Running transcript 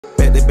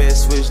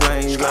best switch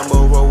lanes.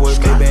 Lambo roll with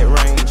Maybach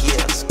range.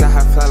 Yeah, sky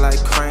high fly like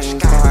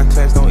cranes. Car high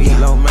class don't eat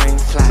low main.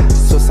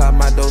 Suicide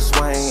my dough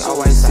swing. All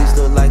white seats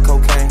look like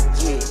cocaine.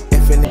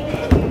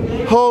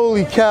 Infinite.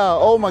 Holy cow!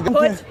 Oh my god.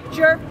 Put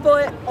your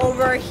foot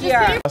over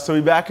here. So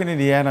we back in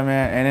Indiana,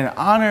 man, and in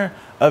honor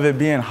of it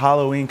being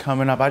Halloween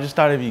coming up, I just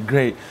thought it'd be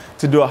great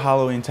to do a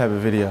Halloween type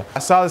of video. I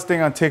saw this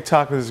thing on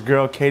TikTok with this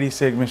girl, Katie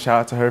Sigmund, shout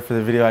out to her for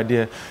the video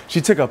idea.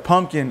 She took a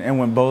pumpkin and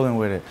went bowling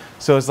with it.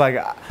 So it's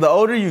like, the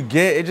older you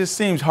get, it just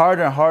seems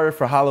harder and harder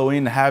for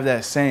Halloween to have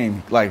that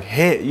same like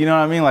hit, you know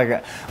what I mean?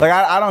 Like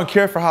I don't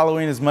care for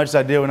Halloween as much as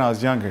I did when I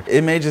was younger.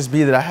 It may just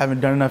be that I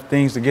haven't done enough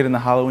things to get in the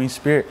Halloween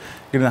spirit,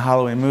 get in the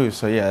Halloween mood.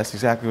 So yeah, that's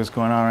exactly what's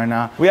going on right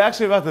now. We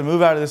actually about to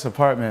move out of this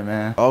apartment,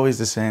 man. Always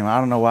the same. I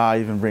don't know why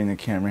I even bring the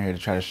camera here to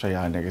try to show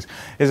y'all niggas.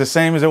 It's the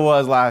same as it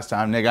was last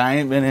time, nigga. I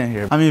ain't been in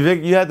here. I mean,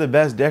 Vic, you had the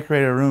best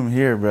decorated room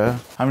here, bro.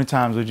 How many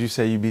times would you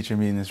say you beat your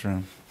meat in this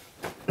room?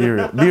 Be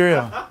real. Be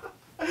real.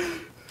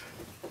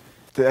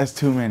 That's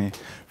too many.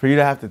 For you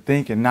to have to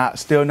think and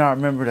still not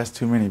remember, that's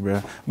too many,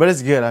 bro. But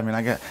it's good. I mean,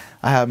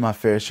 I have my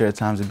fair share of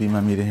times to beat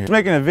my meat in here. I'm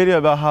making a video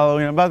about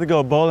Halloween. I'm about to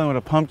go bowling with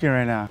a pumpkin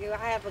right now. You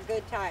have a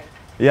good time.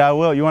 Yeah, I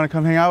will. You want to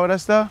come hang out with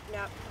us, though?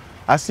 No.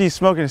 I see you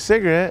smoking a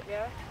cigarette.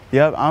 Yeah?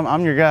 Yep,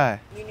 I'm your guy.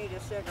 You need a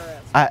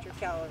cigarette, that's what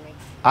you're telling me.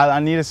 I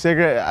need a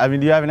cigarette. I mean,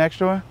 do you have an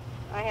extra one?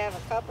 I have a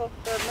couple.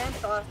 They're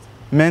menthol.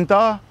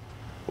 Menthol?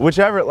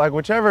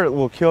 Whichever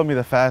will kill me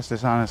the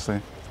fastest, honestly.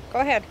 Go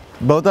ahead.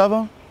 Both of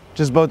them?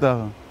 Just both of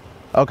them.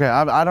 Okay,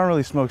 I don't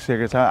really smoke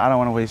cigarettes. I don't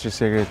want to waste your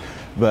cigarettes,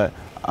 but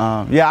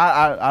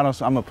yeah, I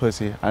don't. I'm a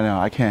pussy. I know.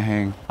 I can't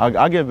hang.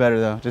 I'll get better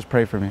though. Just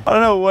pray for me. I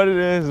don't know what it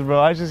is, bro.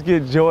 I just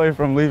get joy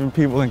from leaving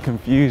people in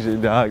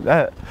confusion, dog.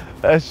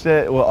 That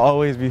shit will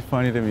always be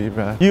funny to me,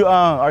 bro. You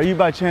are you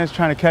by chance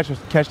trying to catch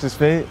this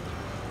fade?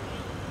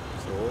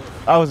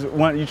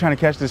 You trying to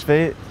catch this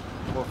fade?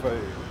 What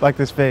fade? Like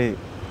this fade.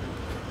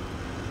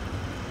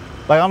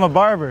 Like I'm a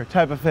barber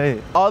type of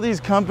fade. All these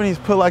companies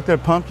put like their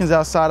pumpkins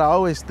outside. I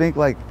always think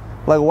like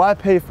why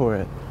pay for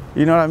it?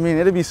 You know what I mean?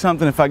 It'd be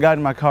something if I got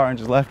in my car and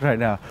just left right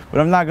now.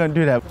 But I'm not gonna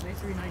do that. They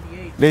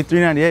 $3.98. They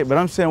 $3.98, but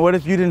I'm saying what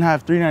if you didn't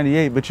have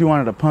 $3.98 but you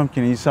wanted a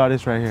pumpkin and you saw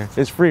this right here?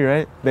 It's free,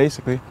 right?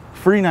 Basically.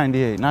 Free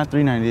 $98, not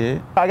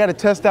 $3.98. I gotta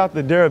test out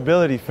the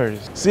durability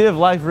first. See if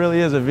life really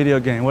is a video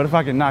game. What if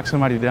I can knock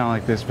somebody down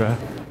like this, bro?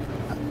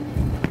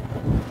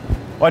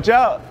 Watch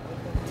out.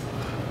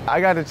 I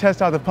gotta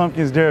test out the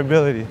pumpkin's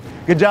durability.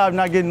 Good job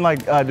not getting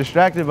like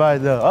distracted by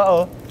the,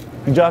 uh-oh.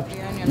 You dropped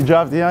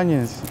the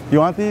onions. You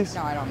want these?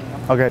 No, I don't need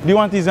them. Okay. Do you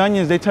want these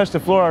onions? They touched the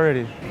floor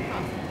already.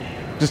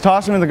 Just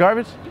toss them in the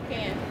garbage? You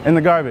can. In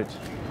the garbage.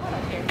 I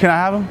don't care. Can I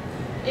have them?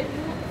 If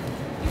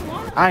you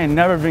want. I ain't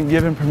never been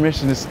given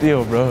permission to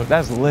steal, bro.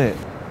 That's lit.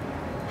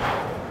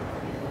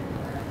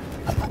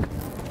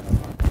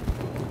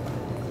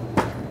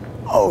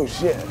 Oh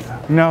shit.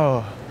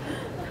 No.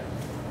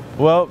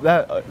 Well,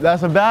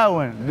 that's a bad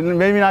one.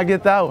 Maybe not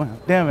get that one.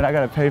 Damn it, I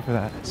gotta pay for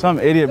that. Some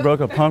idiot broke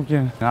a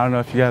pumpkin. I don't know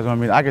if you guys want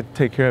me. I could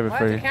take care of it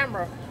for you. Why is the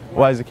camera?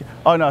 Why is it?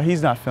 Oh no,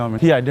 he's not filming.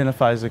 He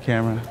identifies the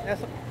camera.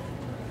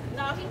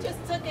 No, he just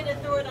took it and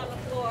threw it on the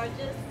floor.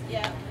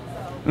 Yeah. So.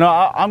 No,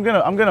 I'm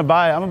gonna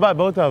buy it. I'm gonna buy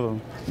both of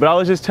them. But I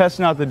was just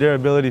testing out the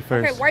durability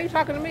first. Okay, why are you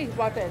talking to me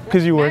about that?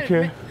 Because you work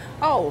here.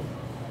 Oh,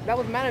 that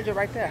was manager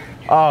right there.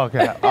 Oh,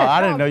 okay. Oh,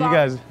 I didn't know you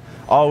guys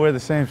all wear the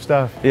same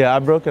stuff. Yeah, I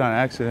broke it on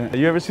accident.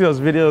 You ever see those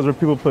videos where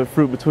people put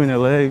fruit between their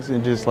legs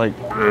and just like,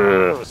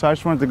 so I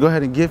just wanted to go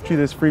ahead and gift you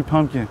this free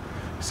pumpkin,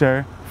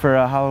 sir, for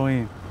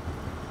Halloween.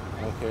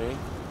 Okay.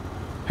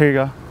 Here you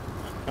go.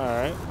 All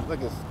right.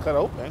 Like it's cut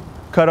open.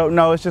 Cut open?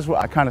 No, it's just,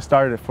 I kind of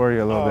started it for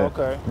you a little bit.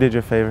 Okay. Did you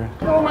a favor.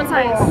 What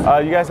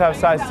size? You guys have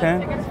size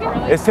 10?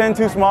 Is 10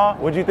 too small?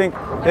 Would you think,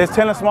 is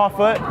 10 a small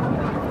foot?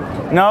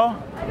 No?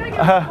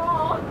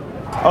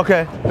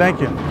 Okay, thank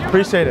you.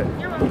 Appreciate it.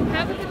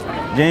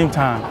 Game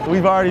time.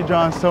 We've already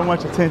drawn so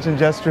much attention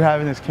just for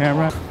having this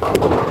camera.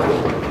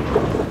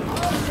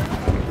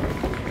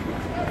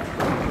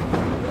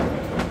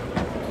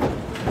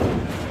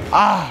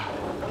 Ah,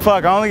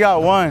 fuck, I only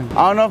got one.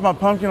 I don't know if my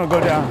pumpkin will go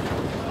down.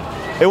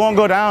 It won't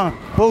go down.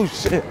 Oh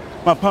shit,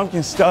 my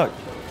pumpkin's stuck.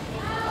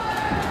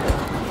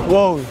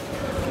 Whoa,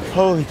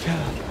 holy cow.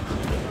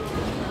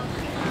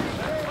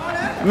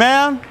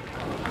 Ma'am,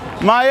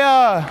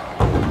 my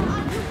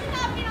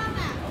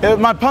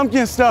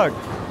pumpkin's stuck.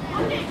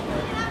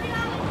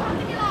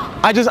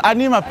 I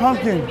need my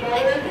pumpkin.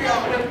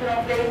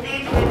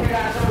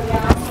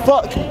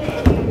 Fuck.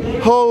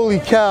 Holy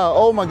cow.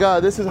 Oh my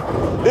God, this is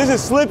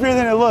slippier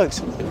than it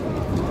looks.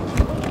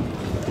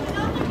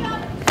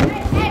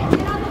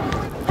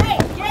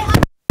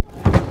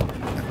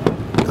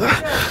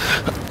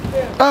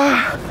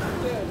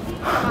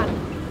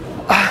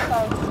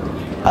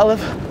 I live,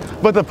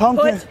 but the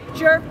pumpkin. Put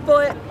your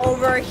foot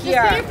over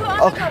here. Just put your foot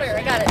on the cover.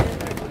 I got it.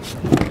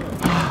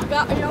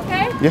 Are you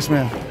okay? Yes,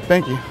 ma'am.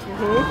 Thank you.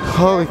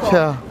 Holy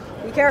cow.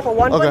 Be careful.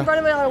 One foot in front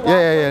of the other.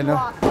 Yeah,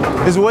 no.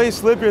 It's way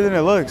slippier than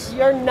it looks.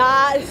 You're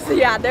not.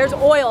 Yeah, there's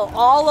oil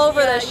all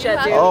over this shit,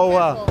 dude. Oh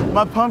wow.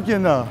 My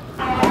pumpkin though.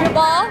 Your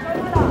ball?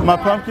 My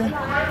pumpkin?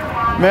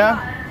 Ma'am?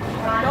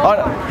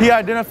 Oh, he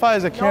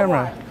identifies a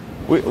camera.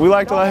 We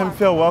like to let him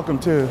feel welcome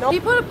too. He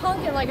put a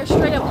pumpkin, like a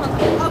straight up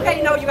pumpkin.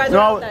 Okay, no, you guys are No,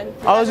 out then.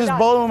 I was just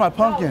bowling with my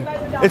pumpkin.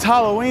 It's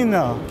Halloween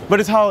though,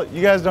 but it's how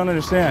you guys don't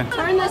understand.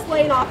 Turn this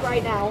lane off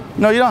right now.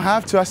 No, you don't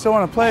have to. I still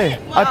want to play.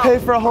 I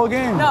paid for a whole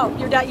game. No,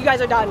 you're done. You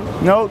guys are done.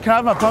 No, can I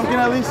have my pumpkin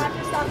at least? Pack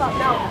your stuff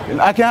up. No.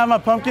 I can't have my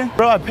pumpkin?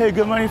 Bro, I paid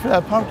good money for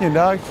that pumpkin,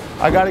 dog.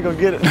 I gotta go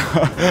get it.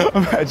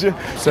 Imagine.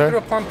 Threw Sir?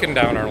 a pumpkin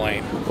down our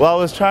lane. Well, I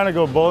was trying to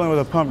go bowling with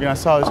a pumpkin. I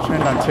saw this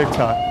trend on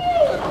TikTok.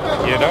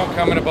 You don't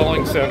come in a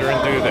bowling center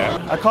and do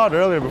that. I called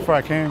earlier before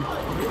I came.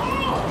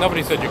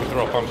 Nobody said you could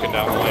throw a pumpkin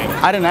down the lane.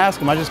 I didn't ask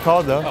him. I just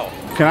called though.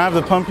 Oh. Can I have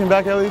the pumpkin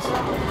back at least?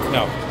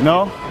 No.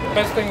 No?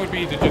 Best thing would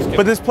be to just get.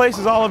 But this place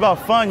is all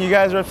about fun. You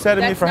guys are upset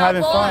at me for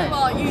having fun.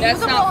 Ball. You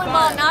use a bowling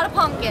ball, not a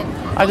pumpkin.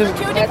 I just.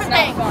 Two different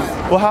things.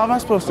 Well, how am I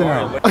supposed to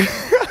know?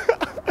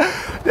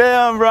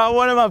 Damn, bro. I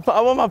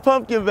want my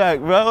pumpkin back,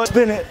 bro.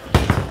 Spin it.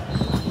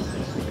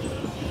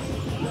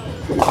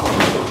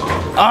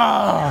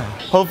 Ah.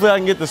 Hopefully I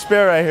can get the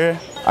spare right here.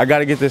 I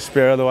gotta get this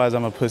spare, otherwise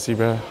I'm a pussy,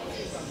 bro.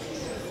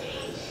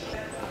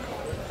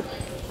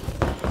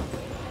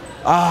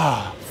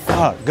 Ah,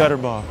 fuck, gutter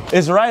ball.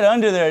 It's right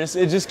under there. It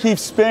just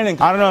keeps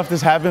spinning. I don't know if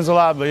this happens a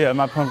lot, but yeah,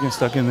 my pumpkin's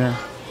stuck in there.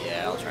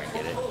 Yeah, I'll try and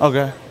get it.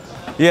 Okay.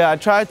 Yeah, I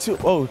tried to.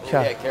 Oh,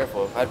 Yeah,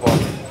 careful. I'd walk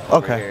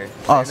okay. over here.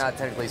 Awesome. You're not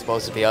technically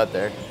supposed to be out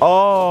there.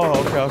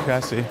 Oh, okay, I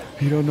see.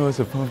 You don't know it's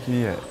a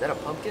pumpkin yet. Is that a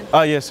pumpkin?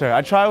 Oh, yes, sir.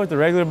 I tried with the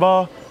regular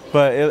ball,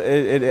 but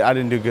I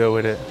didn't do good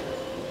with it.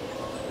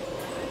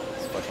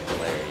 It's fucking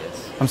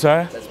hilarious. I'm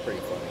sorry? That's pretty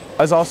funny.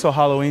 It's also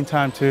Halloween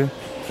time, too.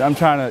 I'm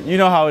trying to, you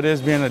know how it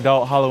is being an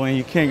adult Halloween.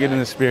 You can't get in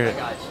the spirit. I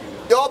got you.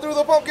 Y'all threw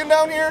the pumpkin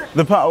down here?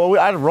 Well,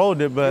 I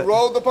rolled it, but. You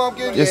rolled the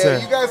pumpkin? Yes, yeah,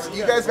 sir.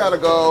 you guys gotta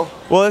go.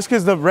 Well, it's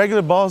because the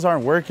regular balls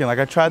aren't working. Like,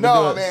 I tried to do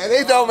No, it. man,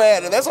 they don't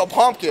matter. That's a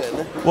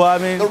pumpkin. Well, I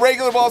mean. The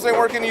regular balls ain't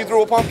working, you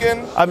threw a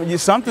pumpkin? I mean,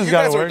 something's You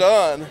got to guys are work.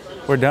 done.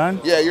 We're done?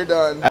 Yeah, you're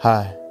done.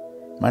 Hi,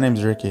 my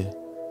name's Ricky.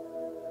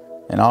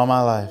 And all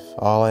my life,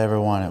 all I ever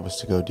wanted was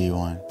to go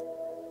D1.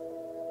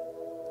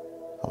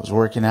 I was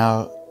working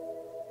out,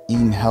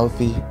 eating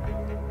healthy,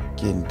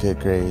 getting good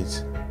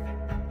grades.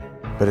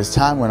 But as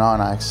time went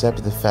on, I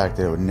accepted the fact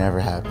that it would never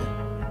happen.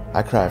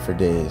 I cried for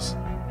days,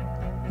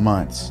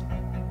 months,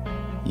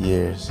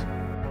 years.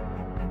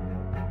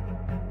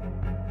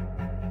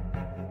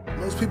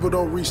 Most people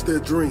don't reach their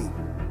dream,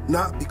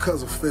 not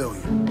because of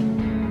failure.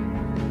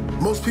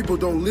 Most people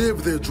don't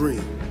live their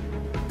dream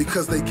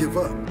because they give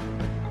up.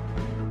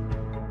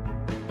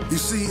 You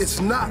see, it's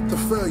not the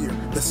failure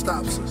that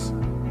stops us,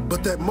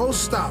 but that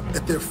most stop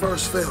at their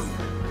first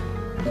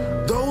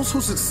failure. Those who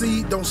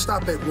succeed don't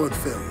stop at one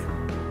failure.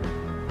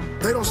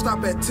 They don't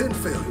stop at 10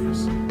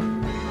 failures.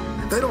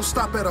 They don't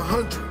stop at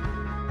 100.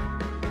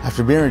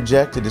 After being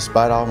rejected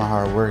despite all my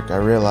hard work, I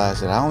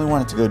realized that I only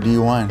wanted to go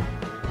D1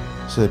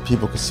 so that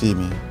people could see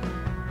me.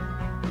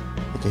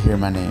 They could hear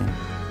my name.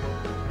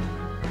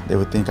 They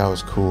would think I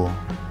was cool.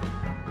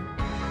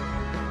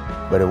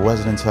 But it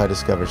wasn't until I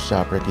discovered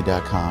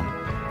ShopRickey.com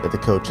that the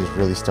coaches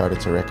really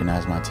started to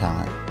recognize my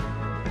talent.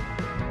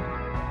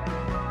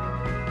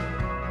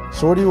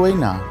 So what are you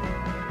waiting on?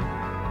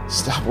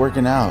 Stop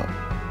working out.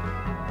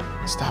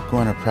 Stop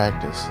going to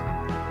practice.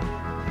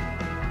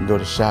 And go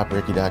to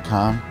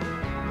ShopRickey.com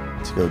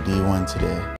to go D1 today.